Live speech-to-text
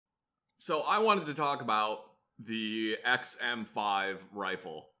So I wanted to talk about the XM5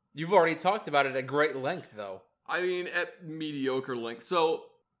 rifle. You've already talked about it at great length, though. I mean, at mediocre length. So,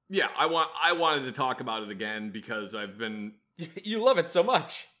 yeah, I wanted to talk about it again because You love it so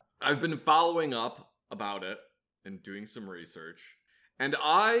much. I've been following up about it and doing some research. And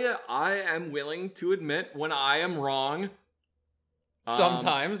I am willing to admit when I am wrong.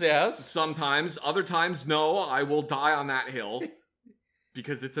 Sometimes, yes. Sometimes. Other times, no. I will die on that hill.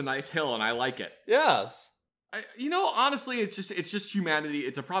 Because it's a nice hill and I like it. Yes. Honestly, it's just humanity.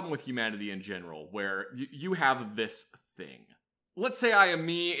 It's a problem with humanity in general, where you have this thing. Let's say I am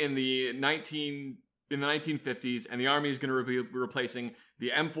me in the 1950s, and the army is going to be replacing the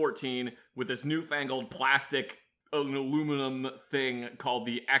M14 with this newfangled plastic and aluminum thing called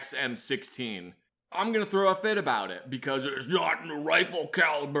the XM16. I'm going to throw a fit about it because it's not in the rifle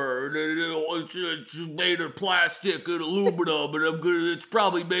caliber. It's made of plastic and aluminum, and it's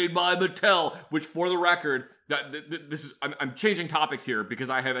probably made by Mattel. Which, for the record, I'm changing topics here because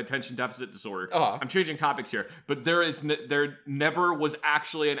I have attention deficit disorder. Uh-huh. I'm changing topics here, but there never was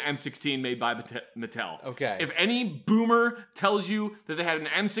actually an M16 made by Mattel. Okay. If any boomer tells you that they had an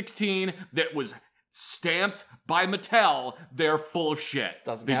M16 that was stamped by Mattel, they're full of shit.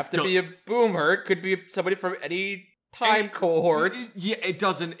 Doesn't have to be a boomer. It could be somebody from any time cohort. Yeah, it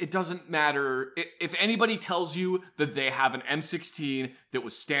doesn't matter. If anybody tells you that they have an M16 that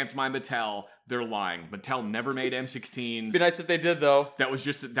was stamped by Mattel, they're lying. Mattel never made M16s. Be nice if they did, though. That was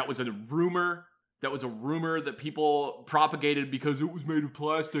a rumor. That was a rumor that people propagated because it was made of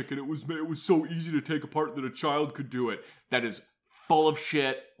plastic and it was so easy to take apart that a child could do it. That is full of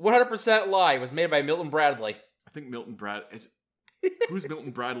shit. 100% lie. It was made by Milton Bradley. I think who's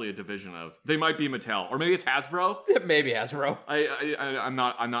Milton Bradley a division of? They might be Mattel, or maybe it's Hasbro. Maybe Hasbro. I'm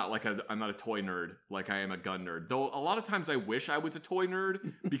not a toy nerd like I am a gun nerd. Though a lot of times I wish I was a toy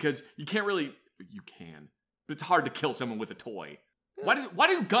nerd because you can, but it's hard to kill someone with a toy. Why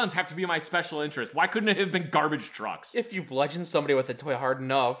do guns have to be my special interest? Why couldn't it have been garbage trucks? If you bludgeon somebody with a toy hard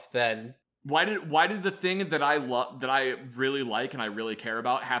enough, then Why did the thing that I love, that I really like and I really care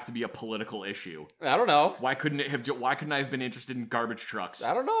about, have to be a political issue? I don't know. Why couldn't I have been interested in garbage trucks?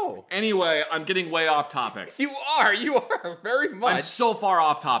 I don't know. Anyway, I'm getting way off topic. You are very much. I'm so far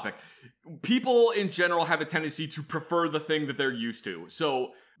off topic. People in general have a tendency to prefer the thing that they're used to.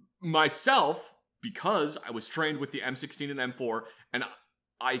 So myself, because I was trained with the M16 and M4, and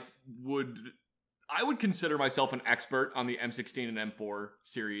I would consider myself an expert on the M16 and M4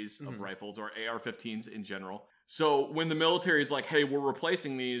 series of rifles, or AR-15s in general. So when the military is like, hey, we're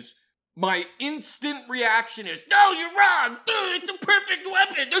replacing these, my instant reaction is, no, you're wrong! Dude, it's a perfect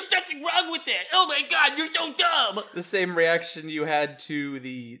weapon! There's nothing wrong with it! Oh my god, you're so dumb! The same reaction you had to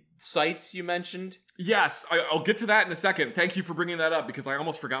the sights you mentioned? Yes, I'll get to that in a second. Thank you for bringing that up, because I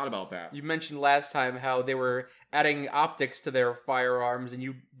almost forgot about that. You mentioned last time how they were adding optics to their firearms, and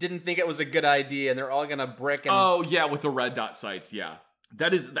you didn't think it was a good idea, and they're all gonna brick and... Oh, yeah, with the red dot sights, yeah.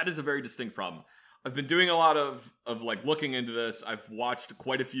 That is a very distinct problem. I've been doing a lot of looking into this. I've watched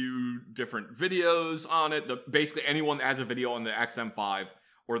quite a few different videos on it. Basically, anyone that has a video on the XM5,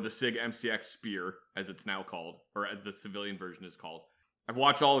 or the SIG MCX Spear, as it's now called, or as the civilian version is called. I've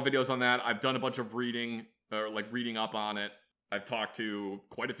watched all the videos on that. I've done a bunch of reading up on it. I've talked to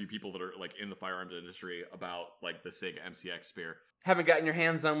quite a few people that are in the firearms industry about the SIG MCX Spear. Haven't gotten your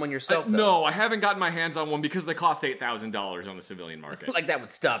hands on one yourself, though. No, I haven't gotten my hands on one because they cost $8,000 on the civilian market. That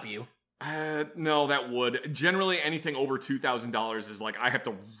would stop you. No, that would. Generally, anything over $2,000 is I have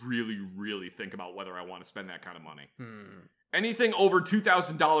to really, really think about whether I want to spend that kind of money. Anything over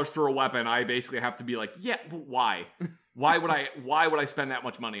 $2,000 for a weapon, I basically have to be yeah, but why? Why would I spend that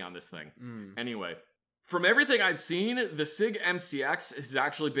much money on this thing? Anyway, from everything I've seen, the SIG MCX has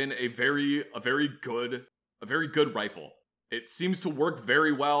actually been a very good rifle. It seems to work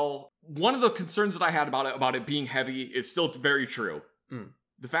very well. One of the concerns that I had about it being heavy is still very true.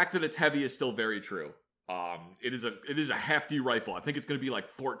 The fact that it's heavy is still very true. It is a hefty rifle. I think it's going to be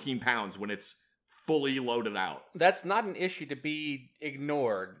 14 pounds when it's fully loaded out. That's not an issue to be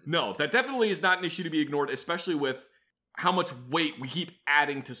ignored. No, that definitely is not an issue to be ignored, especially with how much weight we keep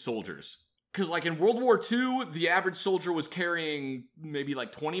adding to soldiers. Because in World War II, the average soldier was carrying maybe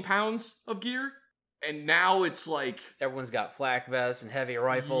 20 pounds of gear. And now it's everyone's got flak vests and heavy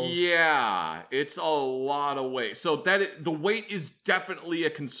rifles. Yeah, it's a lot of weight. So the weight is definitely a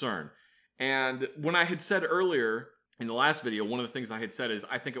concern. And when I had said earlier in the last video, one of the things I had said is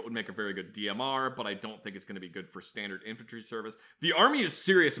I think it would make a very good DMR, but I don't think it's going to be good for standard infantry service. The Army is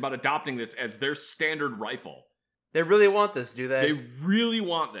serious about adopting this as their standard rifle. They really want this, do they? They really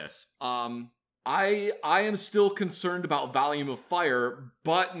want this. I am still concerned about volume of fire,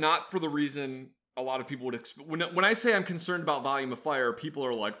 but not for the reason a lot of people would expect. When I say I'm concerned about volume of fire, people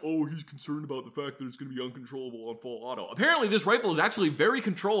are like, oh, he's concerned about the fact that it's going to be uncontrollable on full auto. Apparently, this rifle is actually very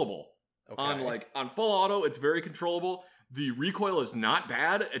controllable. Okay. On full auto, it's very controllable. The recoil is not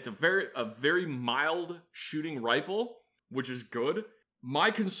bad. It's a very mild shooting rifle, which is good.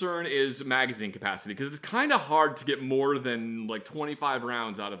 My concern is magazine capacity, because it's kind of hard to get more than like 25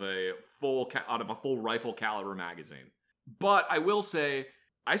 rounds out of a full rifle caliber magazine. But I will say,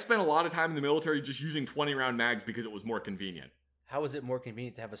 I spent a lot of time in the military just using 20-round mags because it was more convenient. How is it more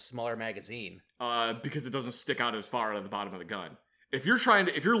convenient to have a smaller magazine? Because it doesn't stick out as far out of the bottom of the gun. If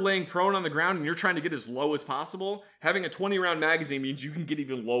you're laying prone on the ground and you're trying to get as low as possible, having a 20-round magazine means you can get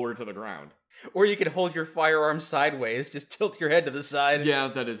even lower to the ground. Or you can hold your firearm sideways, just tilt your head to the side. Yeah,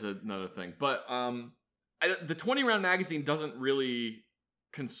 that is another thing. But the 20-round magazine doesn't really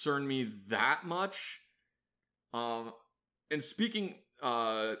concern me that much. And speaking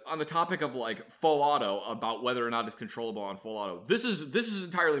on the topic of like full auto, about whether or not it's controllable on full auto, this is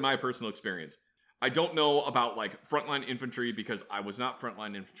entirely my personal experience. I don't know about like frontline infantry because I was not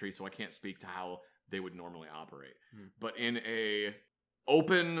frontline infantry, so I can't speak to how they would normally operate. But in a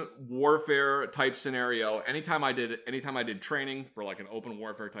open warfare type scenario, anytime I did training for like an open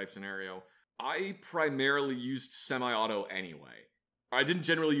warfare type scenario, I primarily used semi-auto anyway. I didn't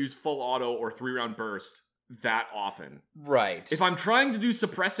generally use full auto or 3-round burst that often. Right. If I'm trying to do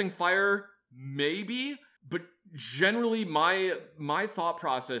suppressing fire, maybe, but generally my thought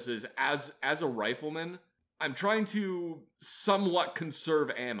process is as a rifleman, I'm trying to somewhat conserve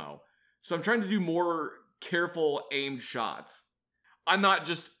ammo. So I'm trying to do more careful aimed shots. I'm not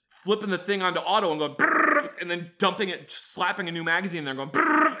just flipping the thing onto auto and going brrr, and then dumping it, slapping a new magazine in there and going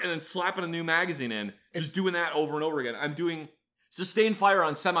brrr, and then slapping a new magazine in. Just doing that over and over again. I'm doing sustained fire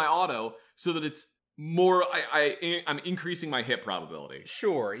on semi-auto so that it's more, I'm increasing my hit probability.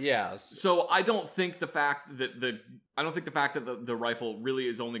 Sure, yes. So I don't think the fact that the rifle really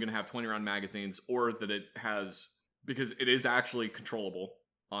is only going to have 20-round magazines, or that it has, because it is actually controllable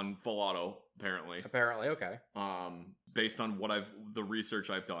on full auto, apparently. Apparently, okay. Based on the research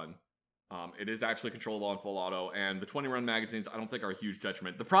I've done, it is actually controllable on full auto, and the 20-round magazines I don't think are a huge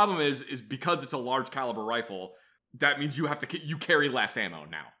detriment. The problem is because it's a large caliber rifle, that means you carry less ammo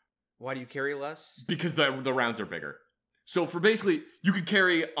now. Why do you carry less? Because the rounds are bigger. So for basically, you could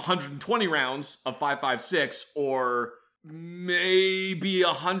carry 120 rounds of 5.56 or maybe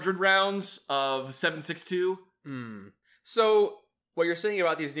 100 rounds of 7.62. So what you're saying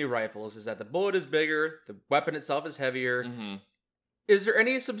about these new rifles is that the bullet is bigger, the weapon itself is heavier. Mm-hmm. Is there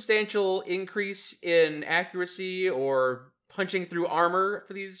any substantial increase in accuracy or punching through armor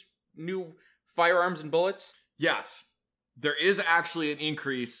for these new firearms and bullets? Yes. There is actually an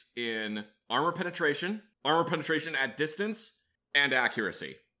increase in armor penetration at distance, and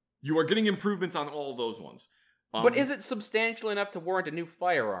accuracy. You are getting improvements on all of those ones. But is it substantial enough to warrant a new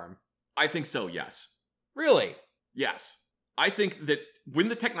firearm? I think so, yes. Really? Yes. I think that when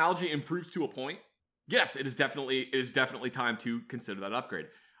the technology improves to a point, yes, it is definitely time to consider that upgrade.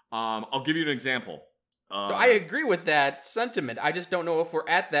 I'll give you an example. I agree with that sentiment. I just don't know if we're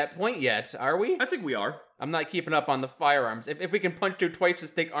at that point yet. Are we? I think we are. I'm not keeping up on the firearms. If we can punch through twice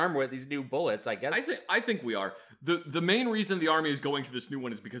as thick armor with these new bullets, I guess. I think we are. The main reason the Army is going to this new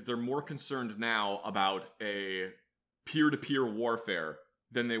one is because they're more concerned now about a peer-to-peer warfare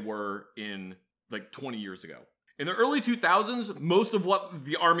than they were in like 20 years ago. In the early 2000s, most of what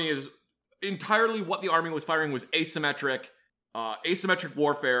the Army was firing was asymmetric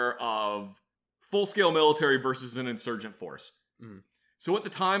warfare of full-scale military versus an insurgent force. Mm. So at the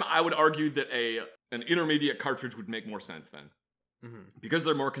time, I would argue that an intermediate cartridge would make more sense then. Mm-hmm. Because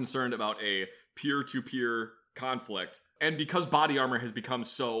they're more concerned about a peer-to-peer conflict, and because body armor has become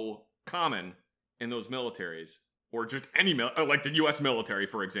so common in those militaries, or just any like the U.S. military,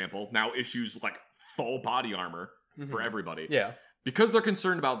 for example, now issues like full body armor for everybody. Yeah. Because they're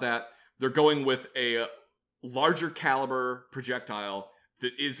concerned about that, they're going with a larger caliber projectile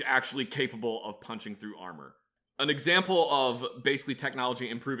that is actually capable of punching through armor. An example of basically technology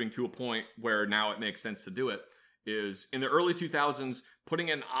improving to a point where now it makes sense to do it is in the early 2000s, putting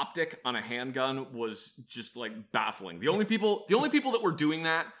an optic on a handgun was just like baffling. The only people that were doing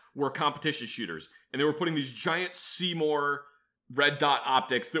that were competition shooters, and they were putting these giant Seymour red dot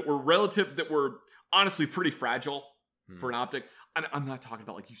optics that were honestly pretty fragile for an optic. I'm not talking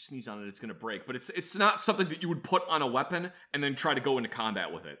about like you sneeze on it, it's going to break, but it's not something that you would put on a weapon and then try to go into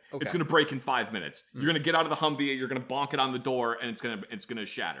combat with it. Okay. It's going to break in 5 minutes. You're going to get out of the Humvee, you're going to bonk it on the door, and it's going to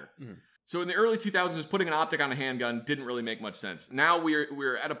shatter. So in the early 2000s, putting an optic on a handgun didn't really make much sense. Now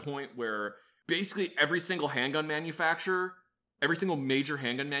we're at a point where basically every single handgun manufacturer, every single major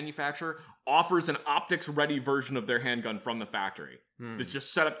handgun manufacturer offers an optics-ready version of their handgun from the factory that's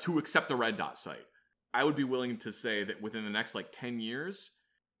just set up to accept the red dot sight. I would be willing to say that within the next, 10 years,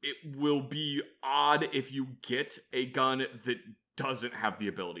 it will be odd if you get a gun that doesn't have the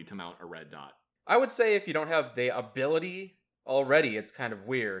ability to mount a red dot. I would say if you don't have the ability already, it's kind of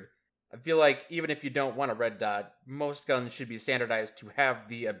weird. I feel like even if you don't want a red dot, most guns should be standardized to have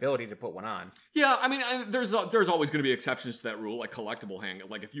the ability to put one on. Yeah, I mean, there's always going to be exceptions to that rule, like collectible handgun.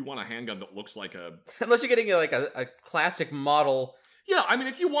 Like, if you want a handgun that looks like a... Unless you're getting, a classic model... Yeah, I mean,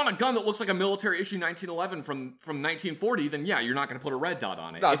 if you want a gun that looks like a military issue 1911 from 1940, then yeah, you're not going to put a red dot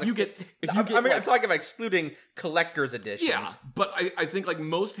on it. No, I'm talking about excluding collector's editions. Yeah, but I think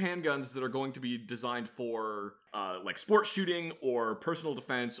most handguns that are going to be designed for sports shooting or personal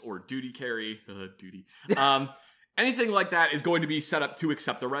defense or duty carry, anything like that is going to be set up to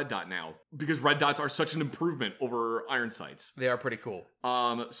accept the red dot now, because red dots are such an improvement over iron sights. They are pretty cool.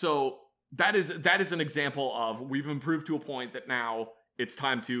 So that is an example of we've improved to a point that now it's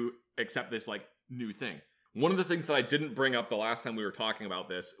time to accept this new thing. One of the things that I didn't bring up the last time we were talking about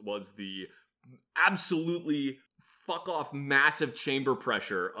this was the absolutely fuck off massive chamber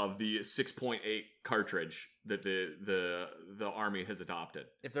pressure of the 6.8 cartridge that the Army has adopted.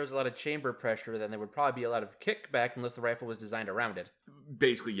 If there's a lot of chamber pressure, then there would probably be a lot of kickback unless the rifle was designed around it.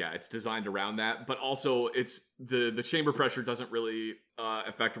 Basically, yeah, it's designed around that, but also it's the chamber pressure doesn't really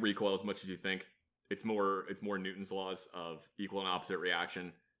affect recoil as much as you think. It's more Newton's laws of equal and opposite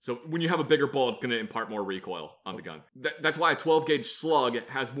reaction. So when you have a bigger bullet, it's going to impart more recoil on the gun. That's why a 12-gauge slug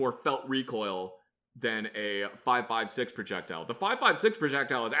has more felt recoil than a 5.56 projectile. The 5.56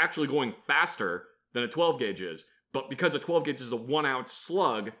 projectile is actually going faster than a 12-gauge is, but because a 12-gauge is a 1-ounce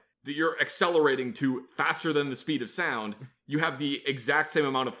slug that you're accelerating to faster than the speed of sound, you have the exact same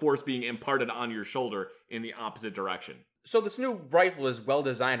amount of force being imparted on your shoulder in the opposite direction. So this new rifle is well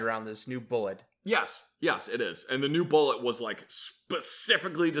designed around this new bullet. Yes, it is. And the new bullet was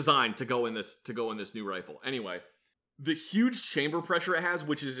specifically designed to go in this new rifle. Anyway, the huge chamber pressure it has,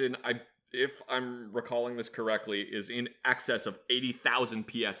 which is if I'm recalling this correctly, is in excess of 80,000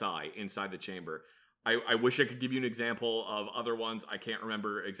 psi inside the chamber. I wish I could give you an example of other ones. I can't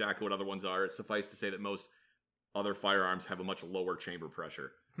remember exactly what other ones are. It's suffice to say that most other firearms have a much lower chamber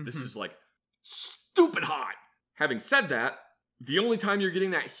pressure. This is stupid hot. Having said that, the only time you're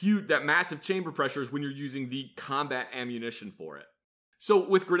getting that massive chamber pressure is when you're using the combat ammunition for it. So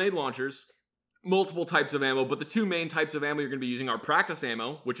with grenade launchers, multiple types of ammo, but the two main types of ammo you're going to be using are practice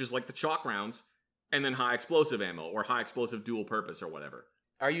ammo, which is the chalk rounds, and then high explosive ammo, or high explosive dual purpose, or whatever.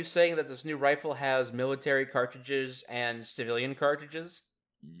 Are you saying that this new rifle has military cartridges and civilian cartridges?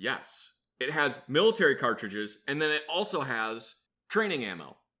 Yes. It has military cartridges, and then it also has training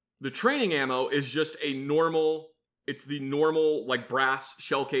ammo. The training ammo is just the normal brass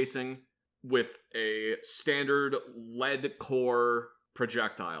shell casing with a standard lead core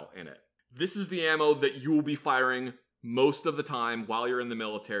projectile in it. This is the ammo that you will be firing most of the time while you're in the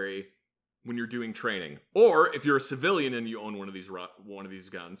military when you're doing training. Or if you're a civilian and you own one of these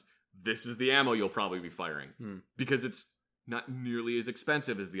guns, this is the ammo you'll probably be firing because it's not nearly as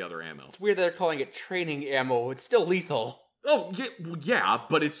expensive as the other ammo. It's weird that they're calling it training ammo. It's still lethal. Oh, yeah,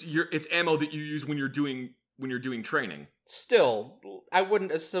 but it's ammo that you use when you're doing training. Still, I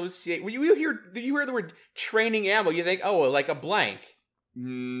wouldn't associate. When you hear the word training ammo, you think, oh, like a blank.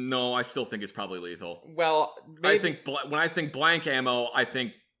 No, I still think it's probably lethal. Well, maybe... when I think blank ammo, I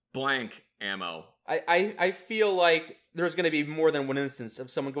think blank ammo. I feel like there's going to be more than one instance of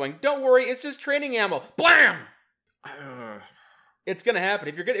someone going, "Don't worry, it's just training ammo." Blam! It's going to happen.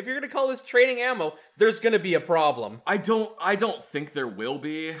 If you're going to call this training ammo, there's going to be a problem. I don't think there will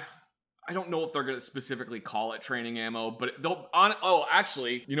be. I don't know if they're going to specifically call it training ammo, but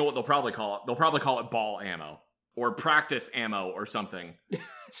actually, you know what they'll probably call it? They'll probably call it ball ammo or practice ammo or something.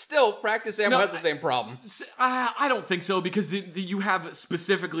 Still, practice ammo has the same problem. I don't think so because you have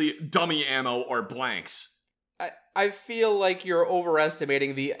specifically dummy ammo or blanks. I feel like you're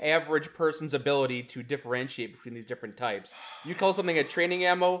overestimating the average person's ability to differentiate between these different types. You call something a training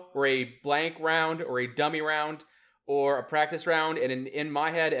ammo or a blank round or a dummy round or a practice round, and in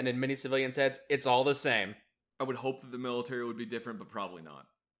my head and in many civilians' heads, it's all the same. I would hope that the military would be different, but probably not.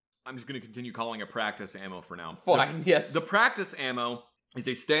 I'm just going to continue calling it practice ammo for now. Fine, yes. The practice ammo is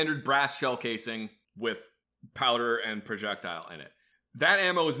a standard brass shell casing with powder and projectile in it. That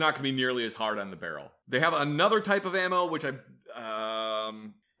ammo is not going to be nearly as hard on the barrel. They have another type of ammo, which a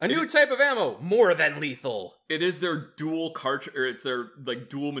new type of ammo, more than lethal. It is their dual cartridge, or it's their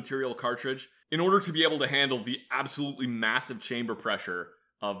dual material cartridge. In order to be able to handle the absolutely massive chamber pressure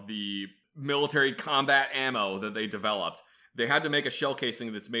of the military combat ammo that they developed, they had to make a shell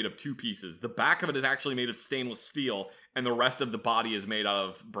casing that's made of 2 pieces. The back of it is actually made of stainless steel, and the rest of the body is made out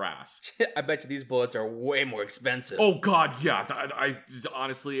of brass. I bet you these bullets are way more expensive. Oh God, yeah. I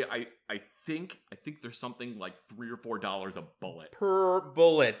honestly, I think there's something like $3 or $4 a bullet per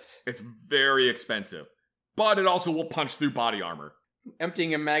bullet. It's very expensive, but it also will punch through body armor.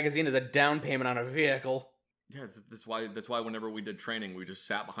 Emptying a magazine is a down payment on a vehicle. Yeah, that's why whenever we did training, we just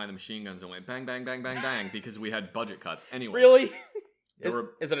sat behind the machine guns and went bang, bang, bang, bang, bang, because we had budget cuts. Anyway. Really?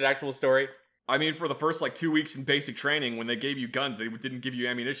 Is it an actual story? I mean, for the first 2 weeks in basic training, when they gave you guns, they didn't give you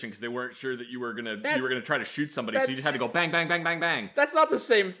ammunition because they weren't sure that you were gonna try to shoot somebody. So you just had to go bang, bang, bang, bang, bang. That's not the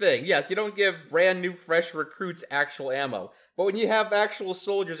same thing. Yes, you don't give brand new, fresh recruits actual ammo. But when you have actual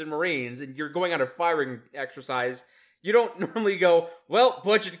soldiers and Marines and you're going on a firing exercise, you don't normally go, well,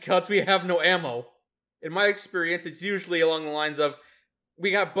 budget cuts, we have no ammo. In my experience, it's usually along the lines of, we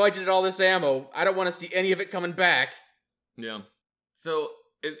got budgeted all this ammo, I don't want to see any of it coming back. Yeah. So,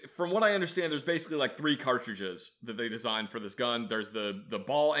 from what I understand, there's basically 3 cartridges that they designed for this gun. There's the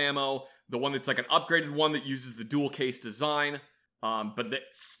ball ammo, the one that's an upgraded one that uses the dual case design, but that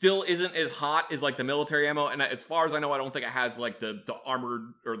still isn't as hot as the military ammo. And as far as I know, I don't think it has the armored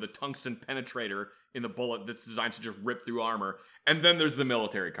or the tungsten penetrator in the bullet that's designed to just rip through armor. And then there's the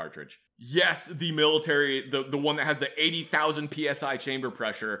military cartridge. Yes, the military, the one that has the 80,000 PSI chamber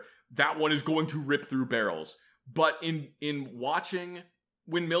pressure, that one is going to rip through barrels. But in watching,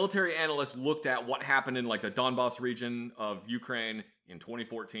 when military analysts looked at what happened in the Donbass region of Ukraine in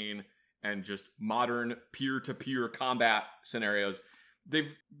 2014 and just modern peer-to-peer combat scenarios,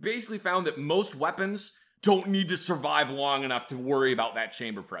 they've basically found that most weapons don't need to survive long enough to worry about that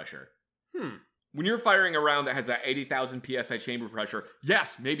chamber pressure. When you're firing a round that has that 80,000 PSI chamber pressure,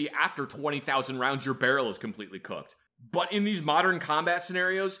 yes, maybe after 20,000 rounds, your barrel is completely cooked. But in these modern combat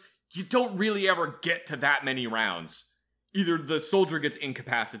scenarios, you don't really ever get to that many rounds. Either the soldier gets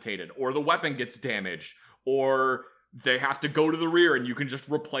incapacitated, or the weapon gets damaged, or they have to go to the rear and you can just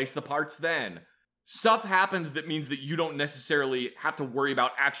replace the parts then. Stuff happens that means that you don't necessarily have to worry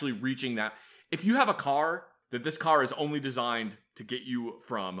about actually reaching that. If you have a car, that this car is only designed to get you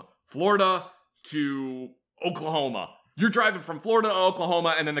from Florida to Oklahoma. You're driving from Florida to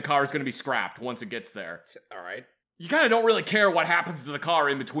Oklahoma, and then the car is going to be scrapped once it gets there. All right. You kind of don't really care what happens to the car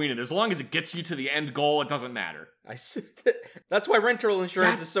in between it. As long as it gets you to the end goal, it doesn't matter. I see. That's why rental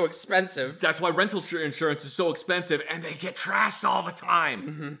insurance is so expensive. That's why rental insurance is so expensive, and they get trashed all the time.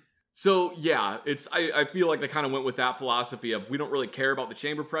 Mm-hmm. So, yeah, I feel like they kind of went with that philosophy of we don't really care about the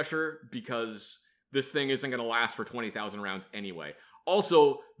chamber pressure because this thing isn't going to last for 20,000 rounds anyway.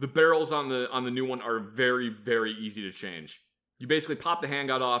 Also, the barrels on the new one are very, very easy to change. You basically pop the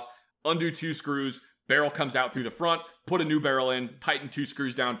handgun off, undo 2 screws, barrel comes out through the front, put a new barrel in, tighten 2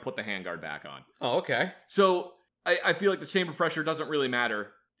 screws down, put the handguard back on. Oh, okay. So, I feel like the chamber pressure doesn't really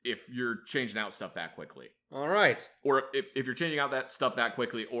matter if you're changing out stuff that quickly. All right. Or if you're changing out that stuff that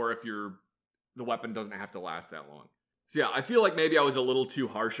quickly, or if the weapon doesn't have to last that long. So yeah, I feel like maybe I was a little too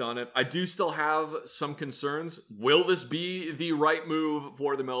harsh on it. I do still have some concerns. Will this be the right move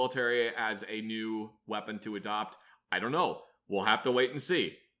for the military as a new weapon to adopt? I don't know. We'll have to wait and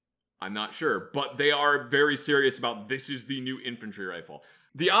see. I'm not sure. But they are very serious about this is the new infantry rifle.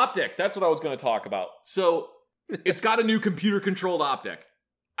 The optic, that's what I was going to talk about. So it's got a new computer-controlled optic.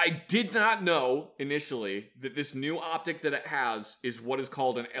 I did not know initially that this new optic that it has is what is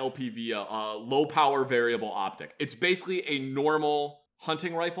called an LPV, a low power variable optic. It's basically a normal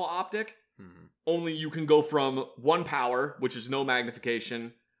hunting rifle optic, only you can go from 1 power, which is no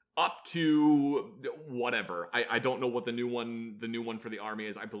magnification, up to whatever. I don't know what the new one for the Army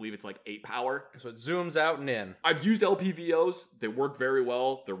is. I believe it's 8 power. So it zooms out and in. I've used LPVOs. They work very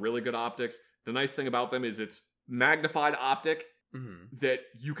well. They're really good optics. The nice thing about them is it's magnified optic. That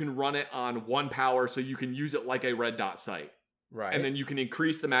you can run it on 1 power, so you can use it like a red dot sight. Right. And then you can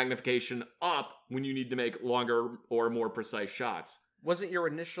increase the magnification up when you need to make longer or more precise shots. Wasn't your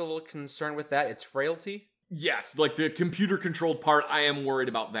initial concern with that its frailty? Yes, the computer-controlled part, I am worried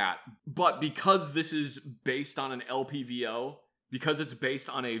about that. But because this is based on an LPVO, because it's based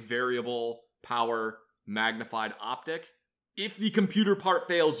on a variable power magnified optic, if the computer part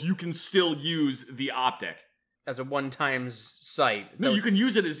fails, you can still use the optic. As a 1-time sight. No, you can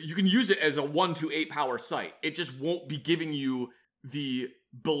use it as a 1 to 8 power sight. It just won't be giving you the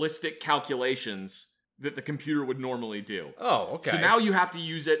ballistic calculations that the computer would normally do. Oh, okay. So now you have to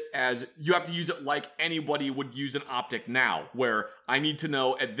use it like anybody would use an optic now, where I need to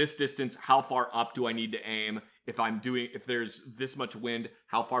know at this distance how far up do I need to aim. If there's this much wind,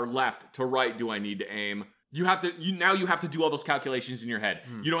 how far left to right do I need to aim? You have to do all those calculations in your head.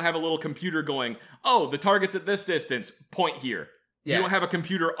 You don't have a little computer going, oh, the target's at this distance, point here. Yeah. You don't have a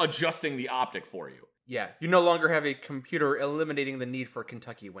computer adjusting the optic for you. Yeah, you no longer have a computer eliminating the need for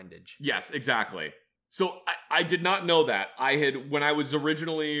Kentucky windage. Yes, exactly. So I did not know that. When I was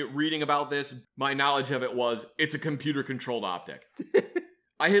originally reading about this, my knowledge of it was, it's a computer-controlled optic.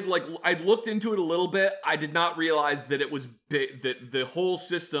 I'd looked into it a little bit. I did not realize that it was that the whole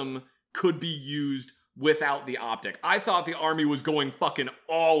system could be used without the optic. I thought the Army was going fucking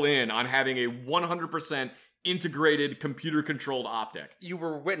all in on having a 100% integrated computer-controlled optic. You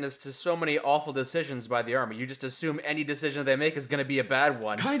were witness to so many awful decisions by the Army. You just assume any decision they make is going to be a bad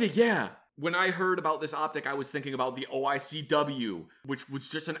one. Kinda, yeah. When I heard about this optic, I was thinking about the OICW, which was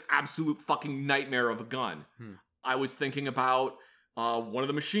just an absolute fucking nightmare of a gun. I was thinking about one of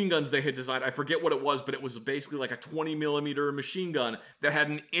the machine guns they had designed. I forget what it was, but it was basically like a 20 millimeter machine gun that had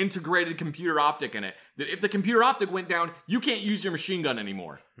an integrated computer optic in it. That if the computer optic went down, you can't use your machine gun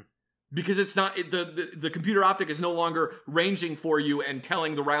anymore. Because it's not, the computer optic is no longer ranging for you and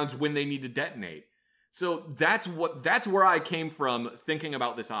telling the rounds when they need to detonate. So that's where I came from thinking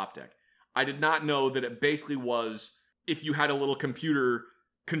about this optic. I did not know that it basically was if you had a little computer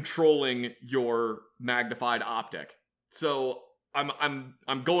controlling your magnified optic. So I'm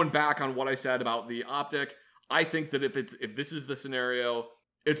going back on what I said about the optic. I think that if this is the scenario,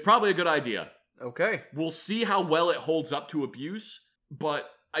 it's probably a good idea. Okay. We'll see how well it holds up to abuse, but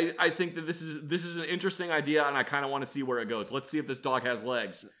I think that this is an interesting idea, and I kind of want to see where it goes. Let's see if this dog has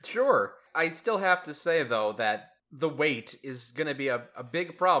legs. Sure. I still have to say, though, that the weight is going to be a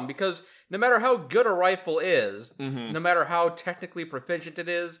big problem, because no matter how good a rifle is, no matter how technically proficient it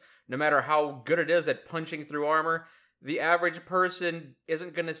is, no matter how good it is at punching through armor, the average person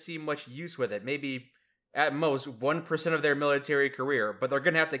isn't going to see much use with it. Maybe at most 1% of their military career, but they're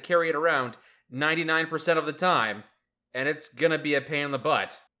going to have to carry it around 99% of the time. And it's gonna be a pain in the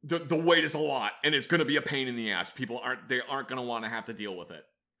butt. The weight is a lot, and it's gonna be a pain in the ass. People aren't gonna want to have to deal with it.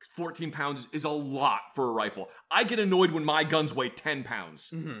 14 pounds is a lot for a rifle. I get annoyed when my guns weigh 10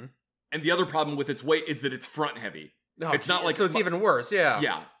 pounds. And the other problem with its weight is that it's front heavy. Oh, it's not like so. It's even worse. Yeah.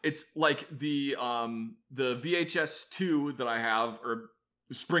 Yeah. It's like the VHS-2 that I have, or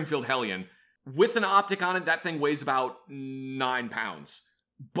Springfield Hellion, with an optic on it. That thing weighs about 9 pounds,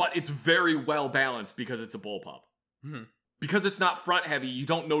 but it's very well balanced because it's a bullpup. Because it's not front heavy, you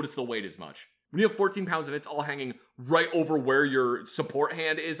don't notice the weight as much. When you have 14 pounds and it's all hanging right over where your support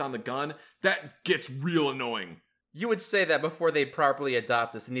hand is on the gun, that gets real annoying. You would say that before they properly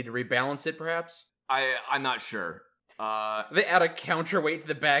adopt this, they need to rebalance it, perhaps? I'm not sure. They add a counterweight to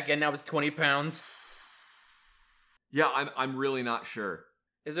the back end, now it's 20 pounds. Yeah, I'm really not sure.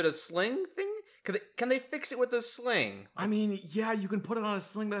 Is it a sling thing? Can they fix it with a sling? I mean, yeah, you can put it on a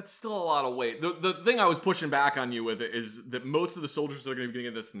sling, but that's still a lot of weight. The thing I was pushing back on you with it is that most of the soldiers that are going to be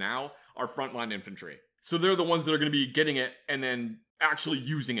getting this now are frontline infantry. So they're the ones that are going to be getting it and then actually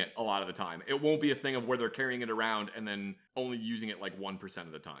using it a lot of the time. It won't be a thing of where they're carrying it around and then only using it like 1%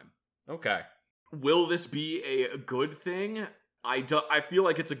 of the time. Okay. Will this be a good thing? I feel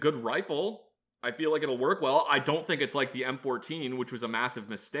like it's a good rifle. I feel like it'll work well. I don't think it's like the M14, which was a massive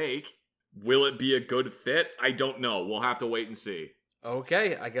mistake. Will it be a good fit? I don't know. We'll have to wait and see.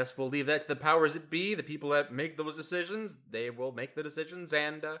 Okay, I guess we'll leave that to the powers that be, the people that make those decisions. They will make the decisions,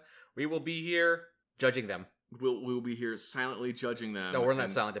 and we will be here judging them. We'll be here silently judging them. No, we're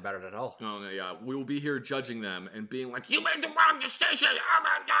not silent about it at all. No, yeah. We will be here judging them and being like, you made the wrong decision! Oh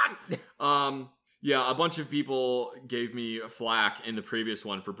my god! Yeah, a bunch of people gave me flack in the previous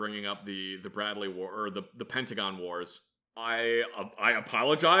one for bringing up the Bradley War, or the Pentagon Wars. I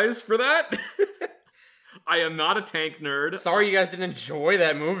apologize for that. I am not a tank nerd. Sorry you guys didn't enjoy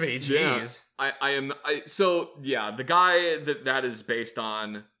that movie. Jeez. Yeah, so yeah, the guy that is based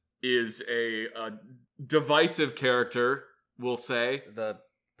on is a divisive character, we'll say. The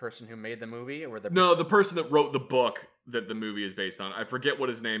person who made the movie, or the person that wrote the book that the movie is based on. I forget what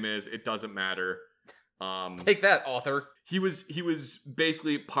his name is. It doesn't matter. Take that, author. He was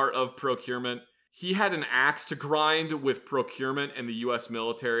basically part of procurement. He had an axe to grind with procurement and the U.S.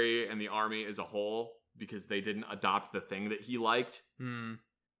 military and the Army as a whole because they didn't adopt the thing that he liked.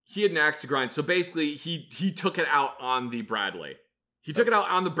 He had an axe to grind. So basically, he took it out on the Bradley. He took it out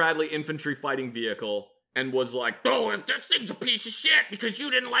on the Bradley infantry fighting vehicle and was like, "Oh, this thing's a piece of shit because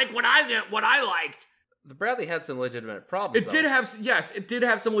you didn't like what I liked." The Bradley had some legitimate problems. It did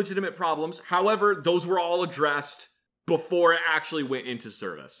have some legitimate problems. However, those were all addressed before it actually went into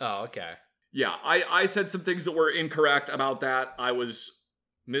service. Oh, okay. Yeah, I said some things that were incorrect about that. I was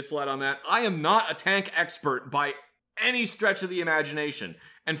misled on that. I am not a tank expert by any stretch of the imagination.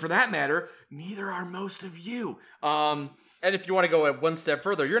 And for that matter, neither are most of you. And if you want to go one step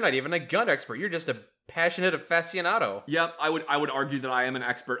further, you're not even a gun expert. You're just a passionate aficionado. Yep, I would argue that I am an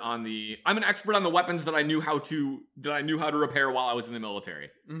expert on the weapons that I knew how to repair while I was in the military.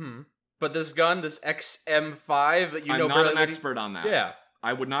 Mm-hmm. But this gun, this XM5 that you know, I'm not an expert on that. Yeah,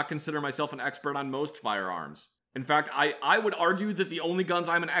 I would not consider myself an expert on most firearms. In fact, I would argue that the only guns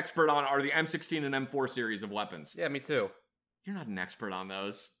I'm an expert on are the M16 and M4 series of weapons. Yeah, me too. You're not an expert on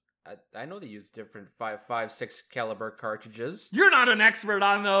those. I know they use different 5.56 caliber cartridges. You're not an expert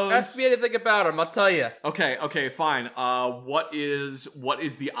on those. Ask me anything about them, I'll tell you. Okay, fine. What is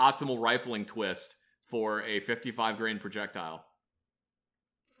the optimal rifling twist for a 55 grain projectile?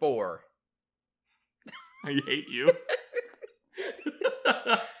 4. I hate you.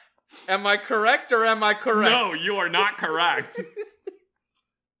 Am I correct or am I correct? No, you are not correct.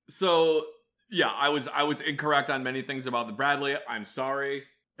 So, yeah, I was incorrect on many things about the Bradley. I'm sorry.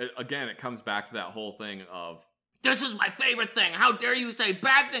 Again, it comes back to that whole thing of, this is my favorite thing. How dare you say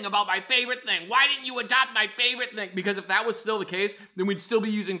bad thing about my favorite thing? Why didn't you adopt my favorite thing? Because if that was still the case, then we'd still be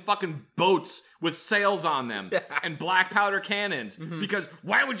using fucking boats with sails on them and black powder cannons. Mm-hmm. Because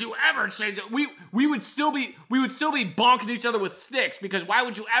why would you ever say that? We would still be bonking each other with sticks, because why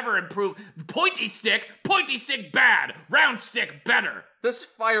would you ever improve pointy stick bad, round stick better? This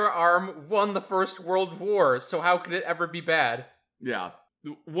firearm won the First World War, so how could it ever be bad? Yeah.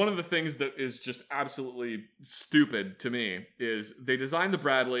 One of the things that is just absolutely stupid to me is they designed the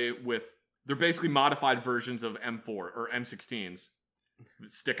Bradley with, they're basically modified versions of M4 or M16s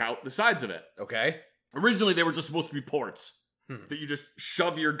that stick out the sides of it. Okay. Originally, they were just supposed to be ports that you just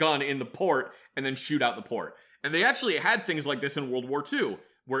shove your gun in the port and then shoot out the port. And they actually had things like this in World War II,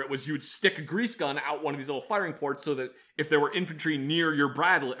 where it was you would stick a grease gun out one of these little firing ports so that if there were infantry near your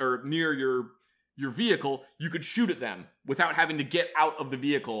Bradley or near your vehicle, you could shoot at them without having to get out of the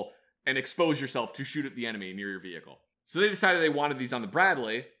vehicle and expose yourself to shoot at the enemy near your vehicle. So they decided they wanted these on the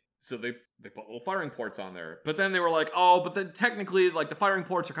Bradley, so they put little firing ports on there. But then they were like, oh, but then technically, like, the firing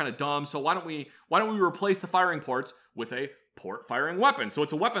ports are kind of dumb, so why don't we replace the firing ports with a port firing weapon? So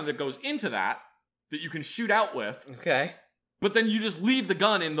it's a weapon that goes into that you can shoot out with. Okay. But then you just leave the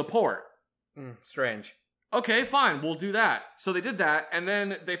gun in the port. Strange. Okay, fine, we'll do that. So they did that, and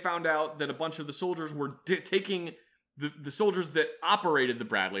then they found out that a bunch of the soldiers were taking the soldiers that operated the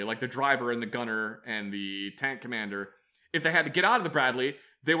Bradley, like the driver and the gunner and the tank commander. If they had to get out of the Bradley,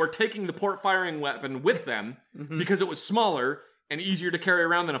 they were taking the port firing weapon with them because it was smaller and easier to carry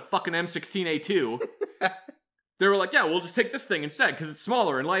around than a fucking M16A2. They were like, yeah, we'll just take this thing instead because it's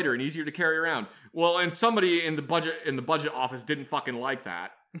smaller and lighter and easier to carry around. Well, and somebody in the budget office didn't fucking like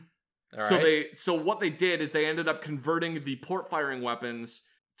that. All right. So what they did is they ended up converting the port firing weapons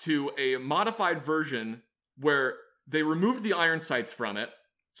to a modified version where they removed the iron sights from it.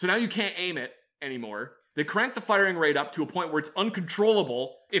 So now you can't aim it anymore. They cranked the firing rate up to a point where it's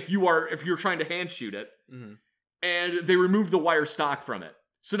uncontrollable if you're trying to hand shoot it. Mm-hmm. And they removed the wire stock from it.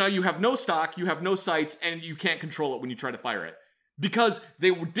 So now you have no stock, you have no sights, and you can't control it when you try to fire it. Because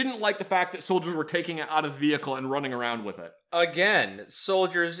they didn't like the fact that soldiers were taking it out of the vehicle and running around with it. Again,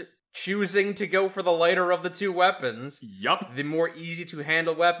 soldiers choosing to go for the lighter of the two weapons. Yup. The more easy to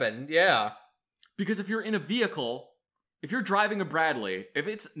handle weapon, yeah. Because if you're in a vehicle, if you're driving a Bradley, if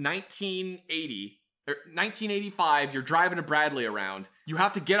it's 1985, you're driving a Bradley around, you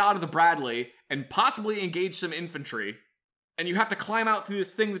have to get out of the Bradley and possibly engage some infantry, and you have to climb out through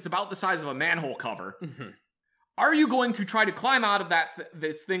this thing that's about the size of a manhole cover. Mm-hmm. Are you going to try to climb out of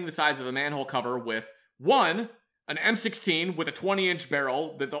this thing the size of a manhole cover with, one, an M16 with a 20-inch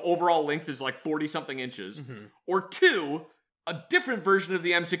barrel that the overall length is like 40-something inches, or two, a different version of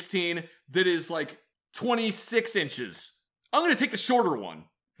the M16 that is like 26 inches? I'm going to take the shorter one.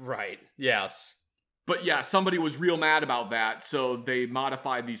 Right, yes. But yeah, somebody was real mad about that, so they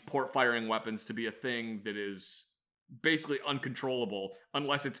modified these port firing weapons to be a thing that is basically uncontrollable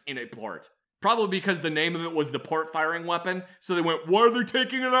unless it's in a port. Probably because the name of it was the port firing weapon. So they went, why are they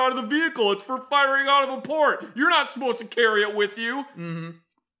taking it out of the vehicle? It's for firing out of a port. You're not supposed to carry it with you. Mm-hmm.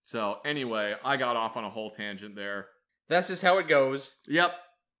 So anyway, I got off on a whole tangent there. That's just how it goes. Yep.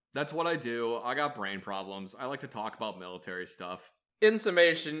 That's what I do. I got brain problems. I like to talk about military stuff. In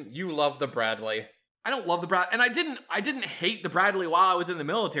summation, you love the Bradley. I don't love the Bradley. And I didn't hate the Bradley while I was in the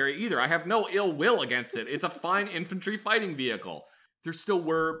military either. I have no ill will against it. It's a fine infantry fighting vehicle. There still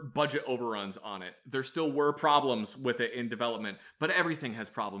were budget overruns on it. There still were problems with it in development, but everything has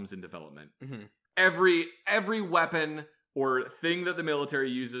problems in development. Mm-hmm. Every weapon or thing that the military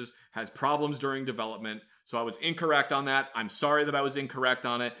uses has problems during development. So I was incorrect on that. I'm sorry that I was incorrect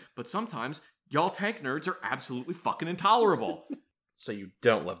on it. But sometimes y'all tank nerds are absolutely fucking intolerable. So you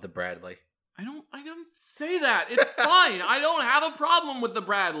don't love the Bradley. I don't say that. It's fine. I don't have a problem with the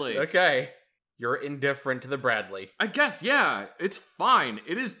Bradley. Okay. You're indifferent to the Bradley. I guess, yeah. It's fine.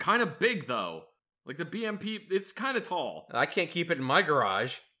 It is kind of big, though. Like, the BMP, it's kind of tall. I can't keep it in my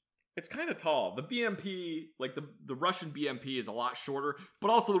garage. It's kind of tall. The BMP, like, the Russian BMP is a lot shorter,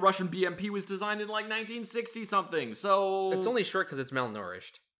 but also the Russian BMP was designed in, like, 1960-something, so... It's only short because it's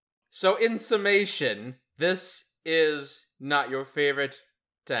malnourished. So, in summation, this is not your favorite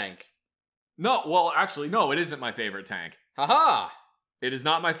tank. No, well, actually, no, it isn't my favorite tank. Haha! It is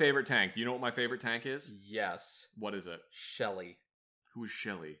not my favorite tank. Do you know what my favorite tank is? Yes. What is it? Shelly. Who is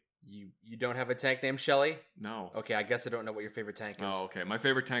Shelly? You don't have a tank named Shelly? No. Okay, I guess I don't know what your favorite tank is. Oh, okay. My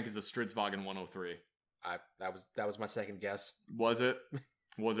favorite tank is a Stridsvagen 103. That was my second guess. Was it?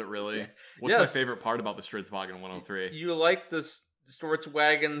 Was it really? Yeah. What's Yes. my favorite part about the Stridsvagen 103? You like the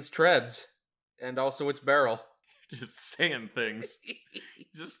Stortzwagen's treads, and also its barrel. Just saying things.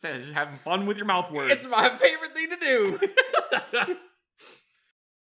 just having fun with your mouth words. It's my favorite thing to do.